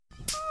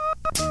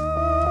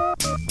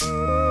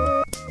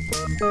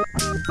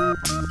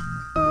What's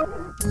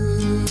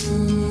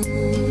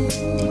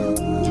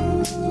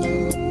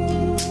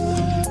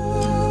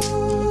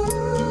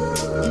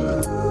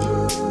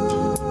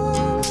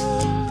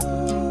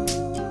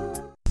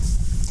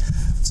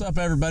up,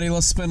 everybody?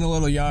 Let's spin a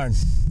little yarn.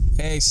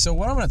 Hey, so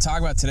what I'm going to talk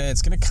about today,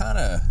 it's going to kind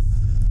of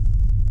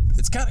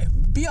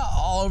be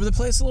all over the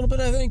place a little bit,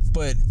 I think,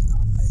 but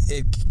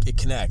it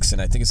connects,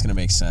 and I think it's going to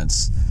make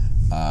sense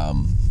at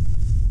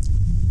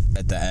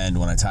the end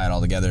when I tie it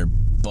all together.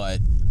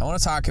 But I want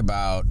to talk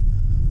about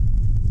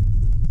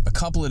a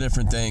couple of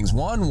different things.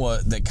 One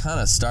that kind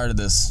of started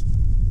this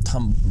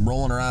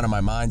rolling around in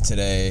my mind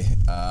today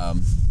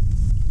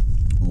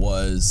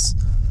was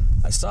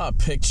I saw a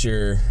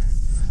picture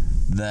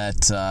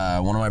that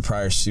one of my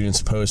prior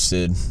students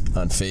posted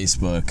on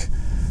Facebook,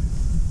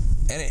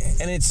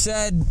 and it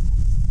said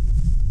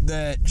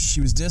that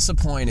she was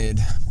disappointed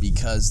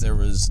because there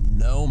was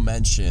no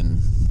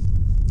mention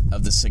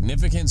of the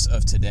significance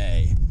of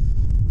today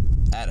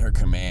at her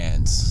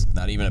commands.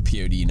 Not even a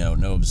POD note,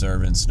 no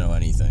observance, no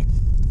anything.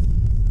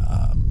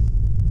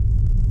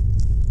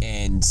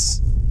 And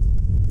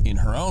in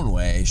her own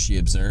way, she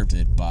observed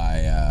it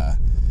by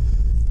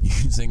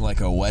using like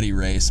a wet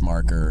erase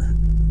marker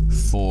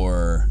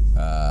to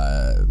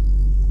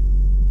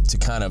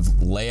kind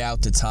of lay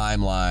out the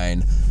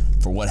timeline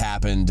for what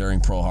happened during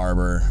Pearl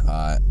Harbor,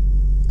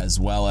 as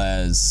well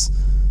as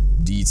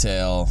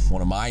detail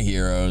one of my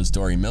heroes,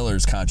 Dory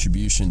Miller's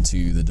contribution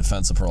to the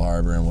defense of Pearl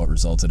Harbor and what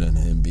resulted in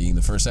him being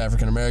the first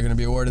African American to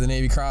be awarded the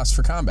Navy Cross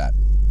for combat,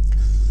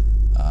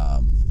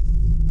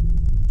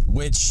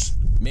 which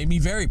made me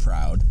very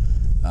proud.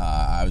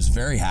 I was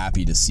very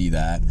happy to see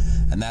that,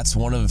 and that's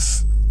one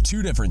of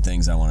two different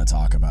things I want to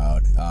talk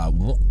about.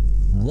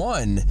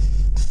 One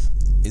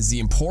is the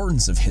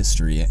importance of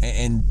history,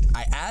 and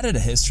I added a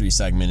history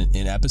segment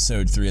in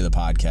episode 3 of the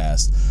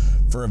podcast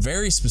for a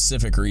very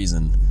specific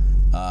reason,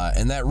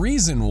 and that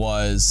reason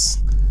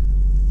was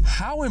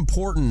how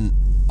important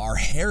our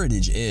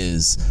heritage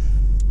is,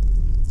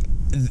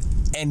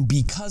 and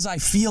because I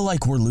feel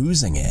like we're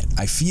losing it.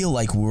 I feel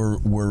like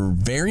we're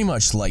very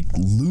much like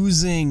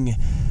losing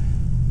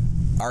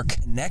our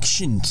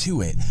connection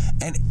to it.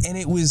 And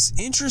it was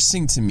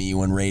interesting to me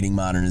when rating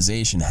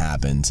modernization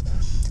happened,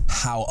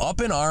 how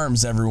up in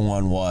arms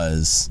everyone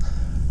was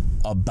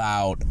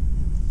about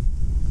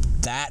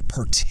that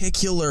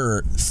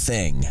particular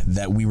thing,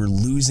 that we were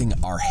losing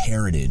our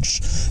heritage,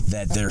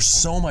 that there's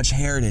so much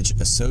heritage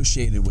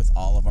associated with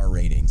all of our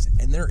ratings.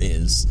 And there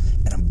is,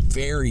 and I'm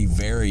very,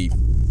 very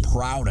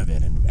proud of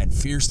it and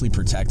fiercely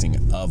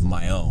protecting of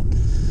my own.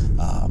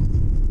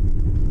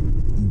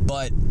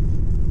 But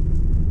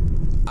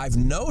I've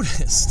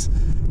noticed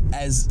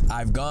as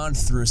I've gone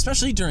through,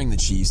 especially during the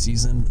Chief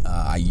season,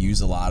 I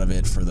use a lot of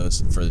it for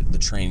the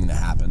training that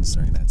happens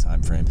during that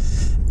time frame,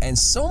 and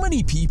so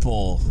many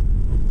people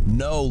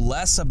know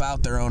less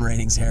about their own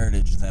ratings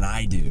heritage than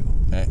I do,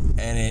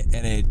 and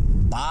it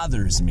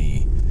bothers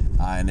me,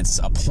 and it's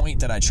a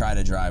point that I try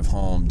to drive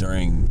home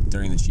during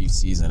the Chiefs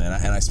season, and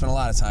I spent a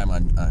lot of time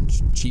on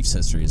Chiefs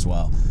history as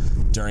well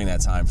during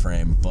that time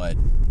frame, but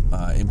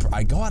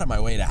I go out of my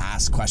way to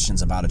ask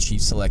questions about a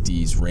Chief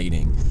selectee's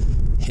rating,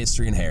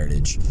 history, and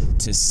heritage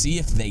to see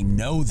if they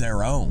know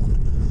their own.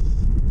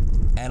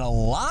 And a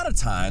lot of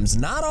times,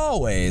 not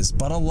always,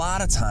 but a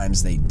lot of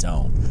times they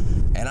don't.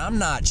 And I'm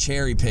not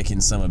cherry picking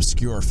some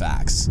obscure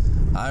facts.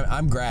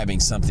 I'm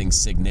grabbing something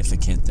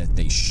significant that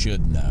they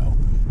should know.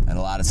 And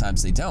a lot of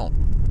times they don't.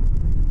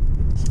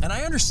 And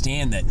I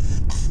understand that,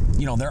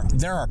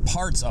 there are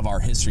parts of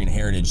our history and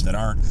heritage that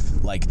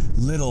aren't like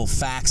little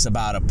facts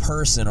about a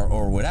person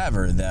or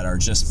whatever, that are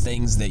just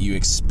things that you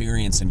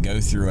experience and go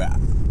through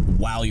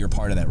while you're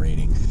part of that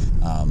rating,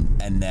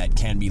 and that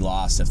can be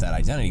lost if that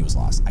identity was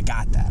lost. I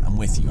got that. I'm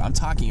with you. I'm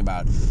talking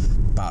about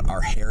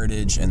our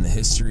heritage and the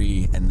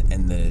history and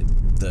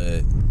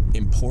the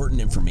important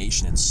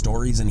information and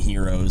stories and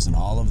heroes and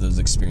all of those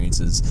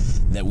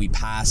experiences that we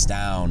pass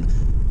down,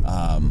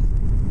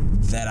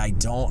 that I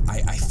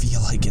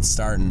feel like it's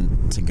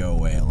starting to go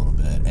away a little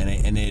bit.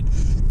 And it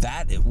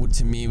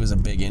to me was a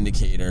big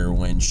indicator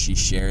when she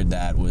shared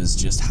that, was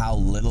just how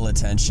little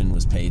attention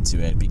was paid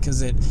to it,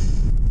 because it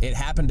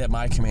happened at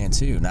my command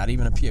too. Not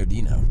even a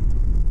POD note.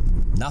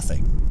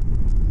 Nothing.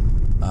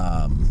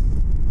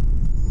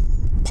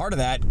 Part of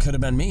that could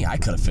have been me. I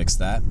could have fixed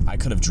that. I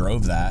could have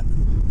drove that.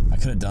 I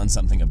could have done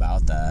something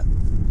about that.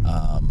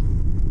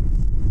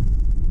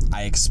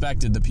 I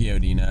expected the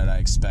POD note. I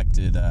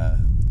expected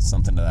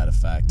something to that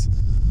effect,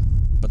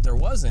 but there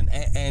wasn't.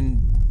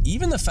 And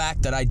even the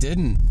fact that I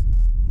didn't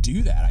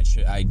do that,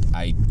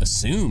 I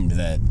assumed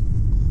that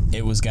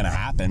it was going to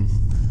happen,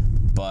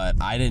 but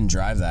I didn't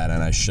drive that,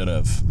 and I should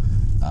have.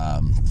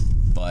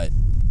 But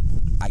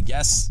I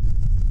guess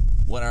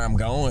where I'm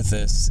going with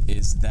this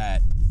is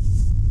that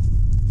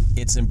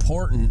it's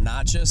important,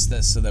 not just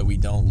this so that we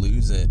don't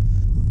lose it,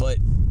 but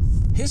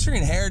history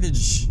and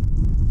heritage,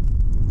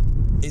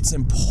 it's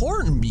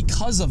important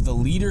because of the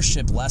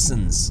leadership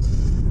lessons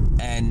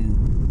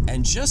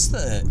and just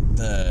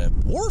the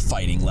war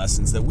fighting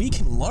lessons that we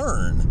can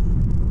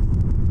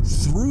learn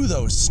through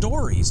those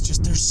stories,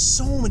 just there's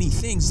so many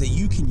things that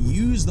you can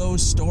use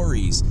those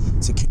stories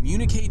to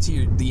communicate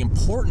to the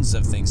importance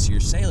of things to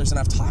your sailors. And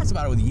I've talked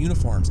about it with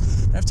uniforms,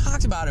 and I've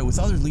talked about it with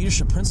other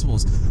leadership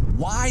principles,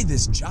 why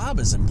this job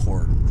is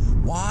important,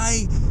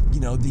 why,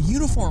 the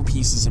uniform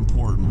piece is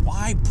important,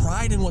 why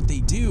pride in what they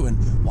do, and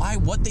why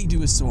what they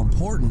do is so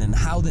important, and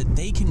how that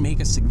they can make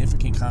a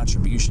significant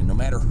contribution no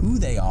matter who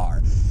they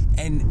are.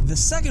 And the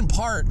second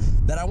part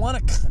that I want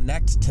to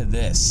connect to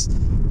this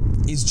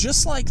is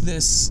just like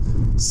this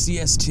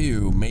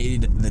CS2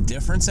 made the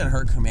difference at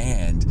her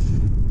command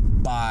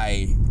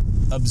by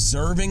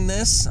observing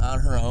this on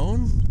her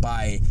own,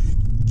 by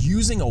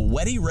using a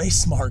wet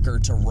erase marker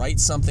to write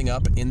something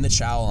up in the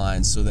chow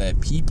line so that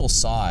people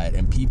saw it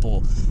and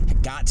people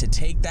got to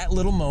take that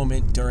little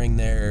moment during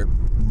their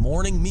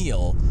morning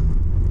meal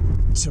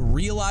to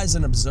realize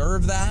and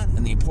observe that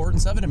and the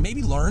importance of it and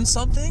maybe learn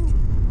something,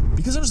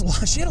 because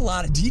she had a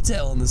lot of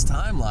detail in this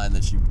timeline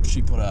that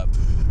she put up.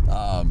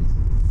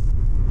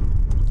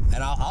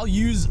 And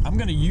I'm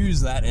going to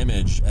use that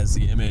image as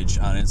the image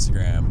on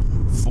Instagram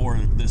for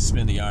this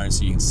Spin the Yarn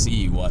so you can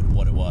see what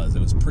it was. It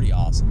was pretty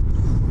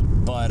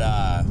awesome. But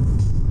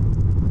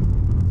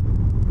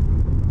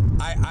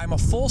I'm a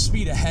full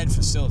speed ahead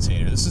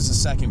facilitator. This is the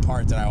second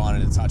part that I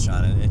wanted to touch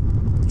on.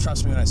 And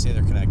trust me when I say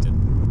they're connected.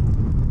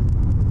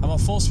 I'm a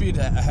full speed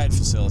ahead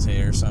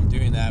facilitator, so I'm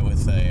doing that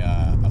with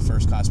a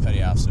first class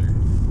petty officer.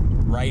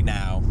 Right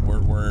now,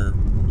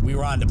 we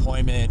were on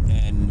deployment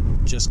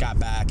and just got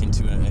back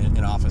into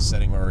an office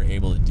setting where we're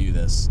able to do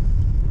this.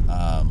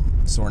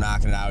 So we're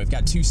knocking it out. We've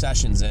got 2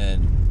 sessions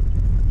in,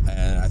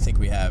 and I think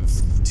we have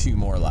 2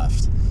 more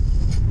left.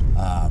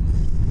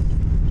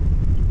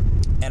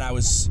 And I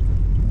was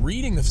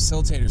reading the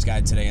facilitator's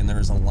guide today, and there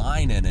was a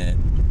line in it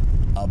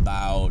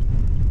about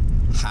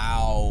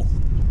how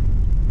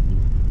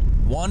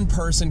one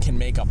person can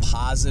make a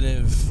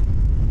positive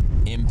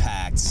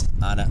impact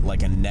on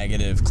a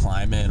negative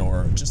climate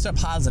or just a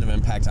positive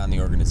impact on the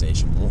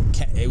organization.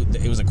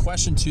 It was a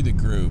question to the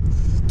group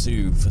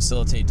to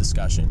facilitate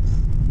discussion.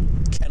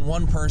 Can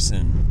one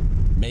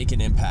person make an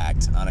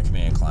impact on a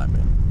command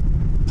climate,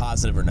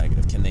 positive or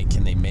negative? Can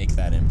they make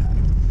that impact?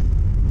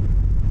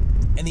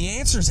 And the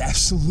answer is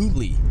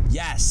absolutely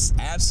yes,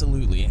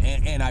 absolutely.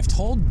 And I've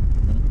told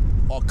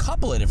a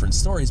couple of different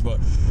stories, but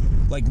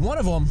like one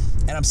of them,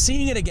 and I'm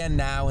seeing it again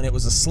now, and it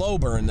was a slow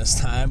burn this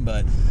time,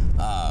 but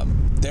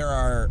there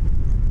are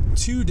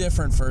 2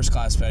 different first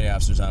class petty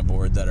officers on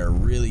board that are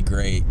really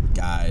great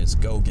guys,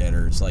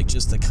 go-getters, like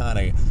just the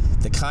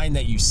kind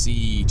that you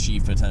see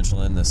chief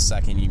potential in the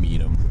second you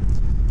meet them,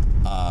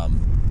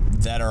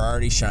 that are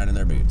already shining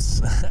their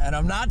boots. And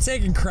I'm not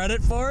taking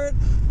credit for it.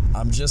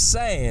 I'm just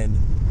saying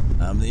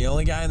I'm the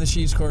only guy in the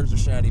Chiefs Corps with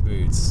shiny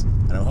boots,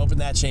 and I'm hoping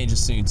that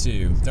changes soon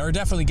too. There are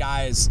definitely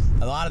guys,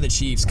 a lot of the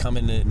Chiefs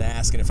coming and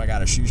asking if I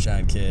got a shoe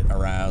shine kit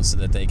around so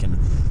that they can,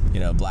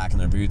 blacken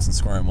their boots and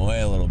square them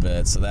away a little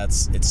bit. So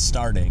it's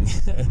starting.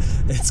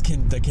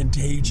 The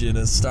contagion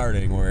is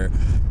starting where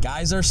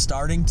guys are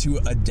starting to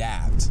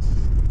adapt.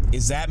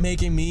 Is that me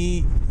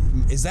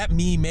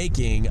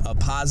making a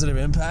positive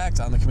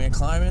impact on the command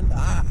climate?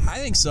 I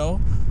think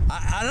so.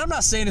 I'm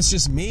not saying it's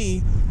just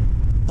me,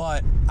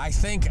 but I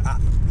think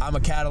I'm a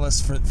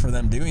catalyst for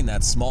them doing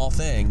that small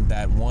thing,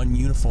 that one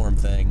uniform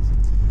thing.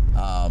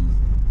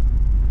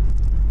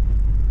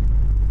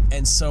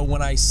 And so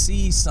when I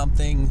see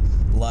something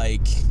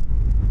like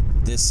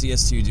this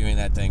CS2 doing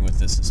that thing with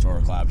this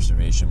historical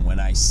observation, when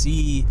I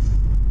see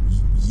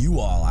you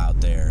all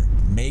out there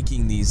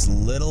making these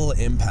little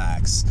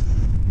impacts,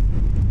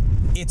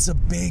 it's a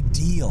big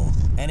deal,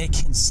 and it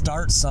can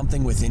start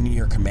something within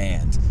your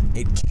command.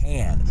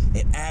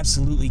 It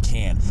absolutely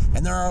can.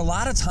 And there are a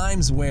lot of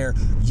times where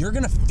you're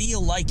gonna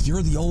feel like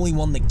you're the only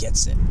one that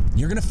gets it.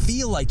 You're gonna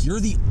feel like you're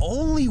the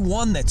only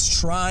one that's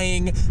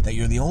trying, that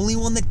you're the only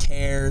one that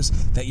cares,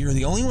 that you're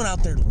the only one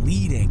out there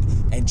leading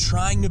and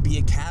trying to be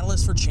a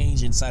catalyst for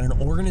change inside an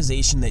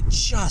organization that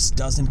just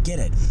doesn't get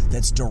it,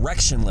 that's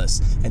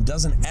directionless and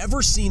doesn't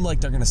ever seem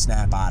like they're gonna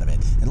snap out of it.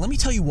 And let me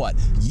tell you what,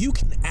 you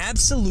can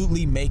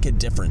absolutely make a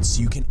difference.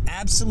 You can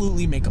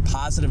absolutely make a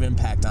positive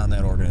impact on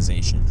that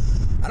organization.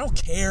 I don't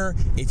care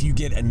if you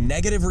get a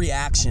negative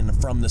reaction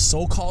from the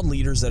so-called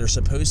leaders that are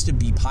supposed to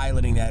be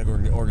piloting that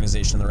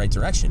organization in the right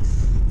direction.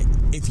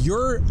 If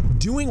you're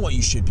doing what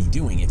you should be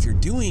doing, if you're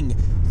doing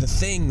the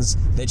things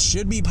that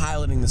should be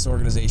piloting this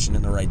organization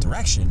in the right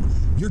direction,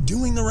 you're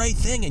doing the right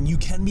thing, and you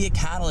can be a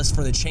catalyst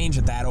for the change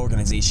that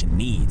organization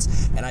needs.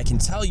 And I can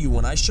tell you,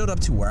 when I showed up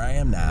to where I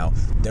am now,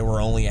 there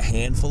were only a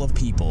handful of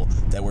people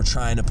that were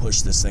trying to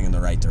push this thing in the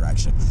right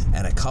direction.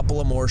 And a couple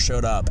of more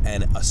showed up,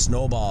 and a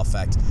snowball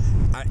effect.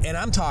 And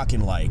I'm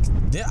talking like,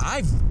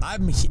 I've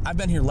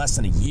been here less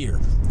than a year,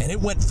 and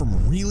it went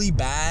from really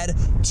bad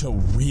to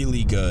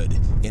really good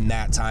in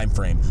that time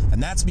frame.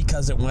 And that's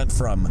because it went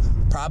from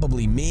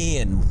probably me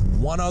and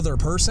one other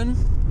person,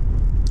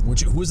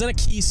 who was in a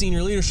key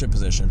senior leadership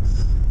position,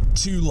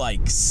 to like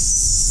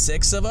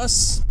 6 of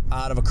us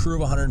out of a crew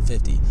of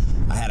 150,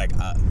 I had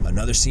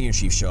another senior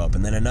chief show up,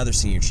 and then another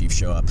senior chief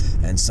show up,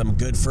 and some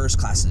good first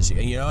classes,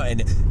 you know,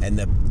 and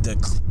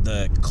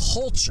the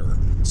culture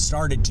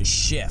started to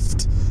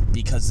shift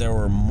because there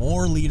were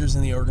more leaders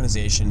in the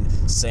organization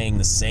saying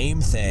the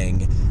same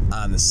thing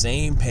on the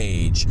same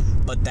page,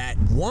 but that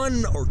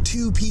one or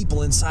two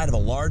people inside of a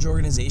large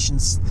organization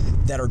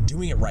that are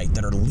doing it right,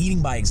 that are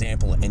leading by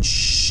example and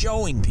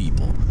showing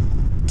people,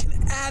 can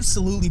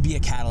absolutely be a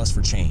catalyst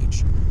for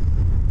change.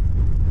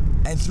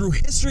 And through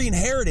history and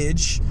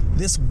heritage,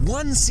 this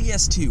one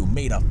CS2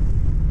 made a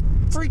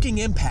freaking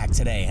impact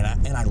today,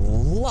 and I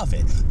love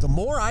it. The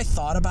more I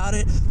thought about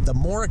it, the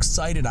more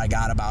excited I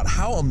got about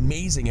how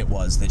amazing it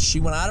was that she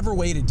went out of her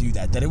way to do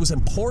that it was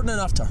important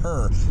enough to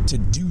her to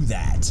do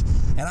that.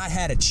 And I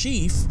had a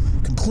chief,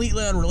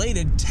 completely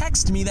unrelated,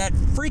 text me that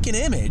freaking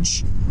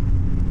image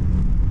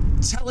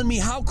telling me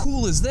how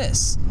cool is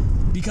this,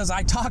 because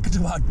I talked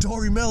about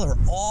Dory Miller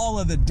all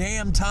of the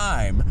damn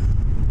time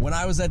when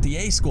I was at the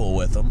A school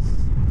with him.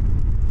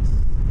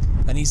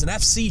 And he's an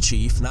FC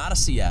chief, not a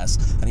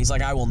CS. And he's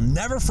like, I will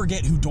never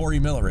forget who Dory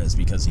Miller is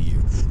because of you.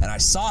 And I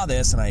saw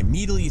this and I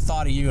immediately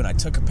thought of you, and I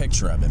took a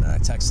picture of it and I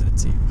texted it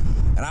to you.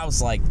 And I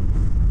was like,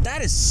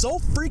 that is so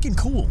freaking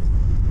cool.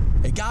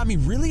 It got me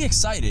really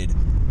excited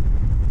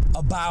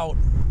about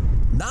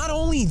not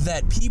only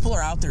that people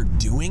are out there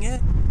doing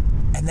it,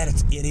 and that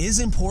it is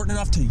important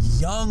enough to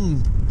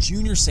young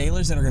junior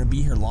sailors that are going to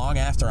be here long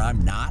after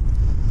I'm not,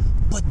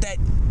 but that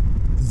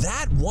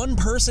one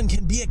person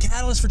can be a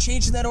catalyst for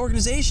change in that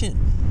organization.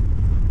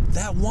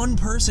 That one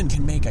person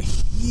can make a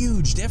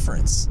huge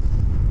difference.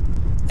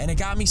 And it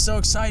got me so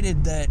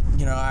excited that,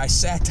 you know, I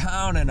sat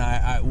down and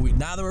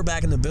now that we're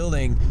back in the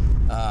building,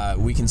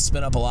 we can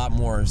spin up a lot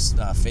more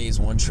phase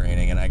 1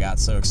 training. And I got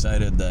so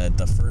excited that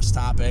the first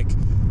topic,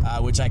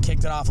 which I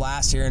kicked it off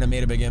last year and it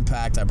made a big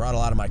impact. I brought a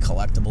lot of my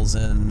collectibles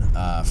in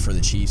for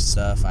the Chiefs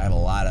stuff. I have a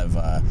lot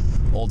of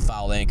old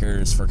fouled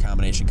anchors for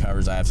combination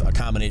covers. I have a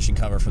combination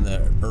cover from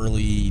the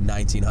early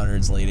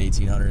 1900s, late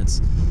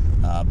 1800s.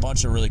 A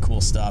bunch of really cool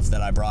stuff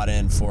that I brought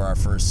in for our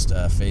first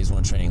phase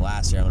 1 training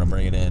last year. I'm going to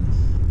bring it in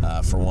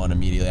for one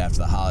immediately after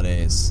the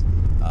holidays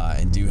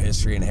and do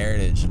history and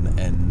heritage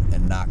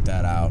and knock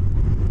that out.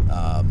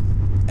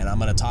 And I'm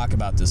going to talk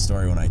about this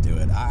story when I do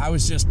it. I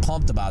was just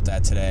pumped about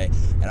that today,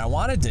 and I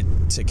wanted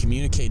to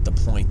communicate the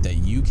point that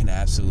you can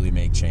absolutely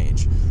make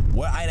change.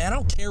 I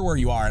don't care where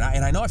you are, and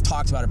I know I've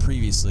talked about it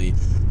previously,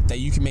 that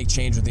you can make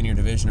change within your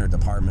division or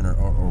department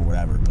or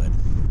whatever, but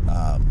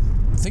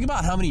think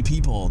about how many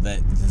people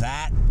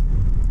that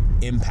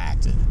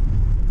impacted,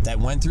 that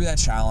went through that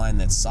child line,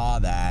 that saw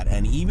that,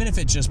 and even if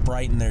it just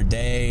brightened their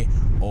day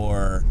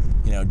or,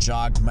 you know,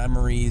 jogged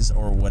memories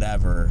or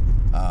whatever,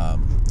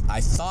 I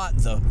thought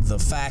the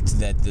fact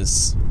that the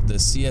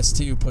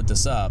CS2 put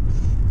this up,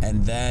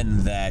 and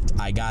then that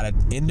I got an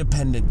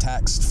independent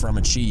text from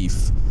a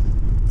chief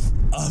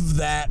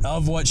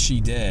of what she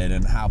did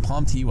and how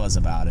pumped he was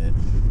about it,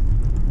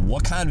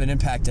 what kind of an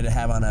impact did it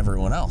have on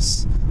everyone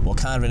else? What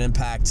kind of an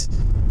impact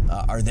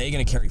are they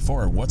going to carry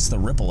forward? What's the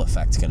ripple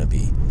effect going to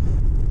be?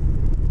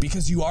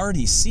 Because you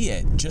already see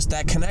it, just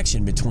that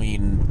connection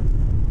between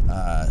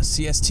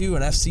CS2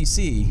 and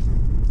FCC,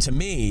 to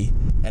me,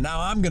 and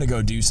now I'm going to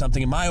go do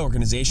something in my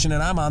organization,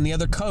 and I'm on the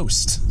other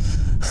coast.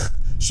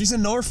 She's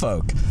in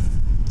Norfolk.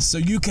 So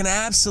you can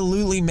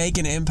absolutely make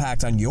an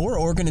impact on your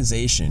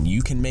organization.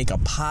 You can make a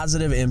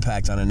positive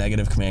impact on a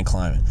negative command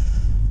climate.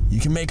 You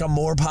can make a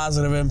more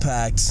positive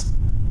impact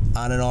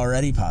on an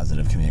already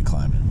positive command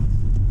climate.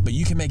 But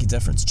you can make a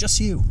difference, just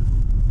you,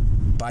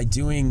 by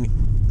doing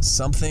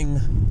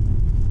something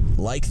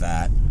like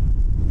that,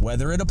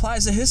 whether it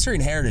applies to history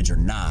and heritage or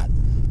not.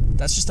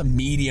 That's just a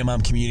medium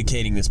I'm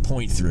communicating this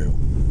point through.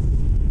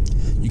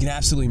 You can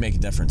absolutely make a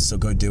difference, so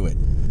go do it.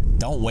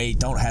 Don't wait,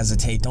 don't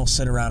hesitate, don't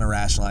sit around and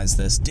rationalize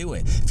this. Do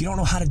it. If you don't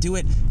know how to do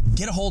it,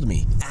 get a hold of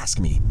me, ask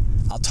me.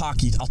 I'll talk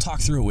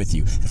through it with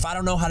you. If I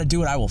don't know how to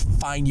do it, I will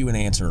find you an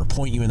answer or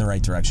point you in the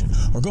right direction.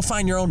 Or go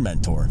find your own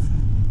mentor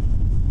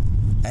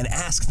and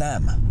ask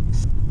them,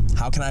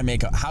 how can I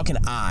make a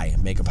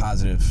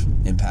positive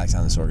impact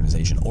on this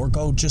organization? Or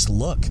go just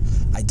look,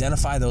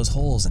 identify those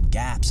holes and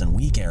gaps and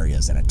weak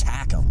areas and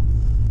attack them.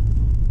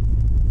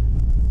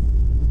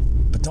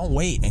 But don't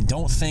wait, and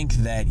don't think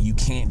that you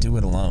can't do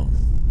it alone,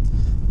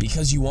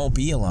 because you won't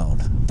be alone.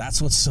 That's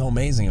what's so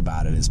amazing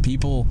about it, is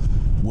people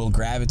will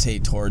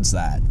gravitate towards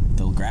that.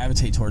 They'll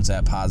gravitate towards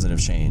that positive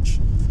change.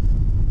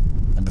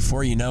 And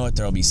before you know it,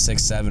 there'll be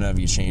 6-7 of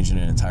you changing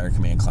an entire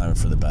command climate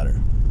for the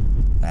better.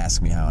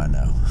 Ask me how I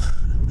know.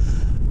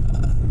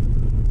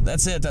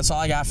 That's it. That's all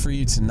I got for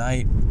you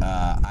tonight.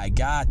 I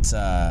got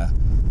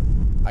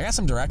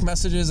some direct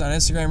messages on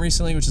Instagram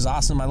recently, which is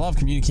awesome. I love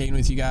communicating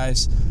with you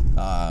guys.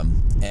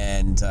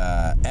 And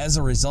as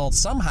a result,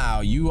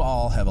 somehow you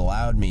all have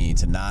allowed me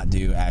to not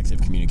do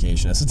active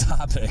communication as a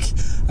topic.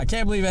 I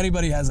can't believe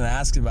anybody hasn't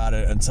asked about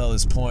it until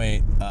this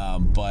point,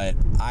 but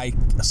I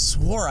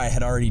swore I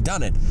had already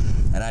done it.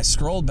 And I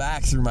scrolled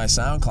back through my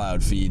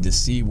SoundCloud feed to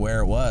see where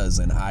it was,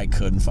 and I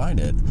couldn't find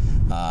it.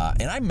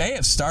 And I may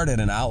have started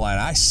an outline.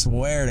 I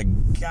swear to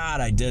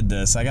God I did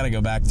this. I got to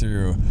go back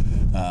through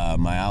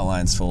my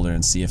outlines folder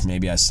and see if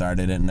maybe I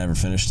started it and never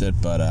finished it,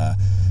 but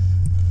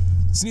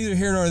it's neither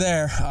here nor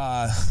there.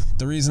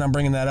 The reason I'm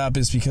bringing that up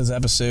is because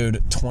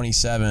episode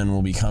 27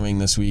 will be coming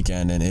this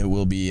weekend, and it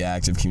will be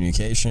active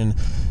communication.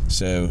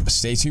 So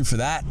stay tuned for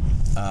that.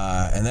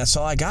 And that's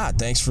all I got.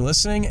 Thanks for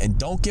listening, and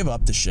don't give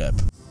up the ship.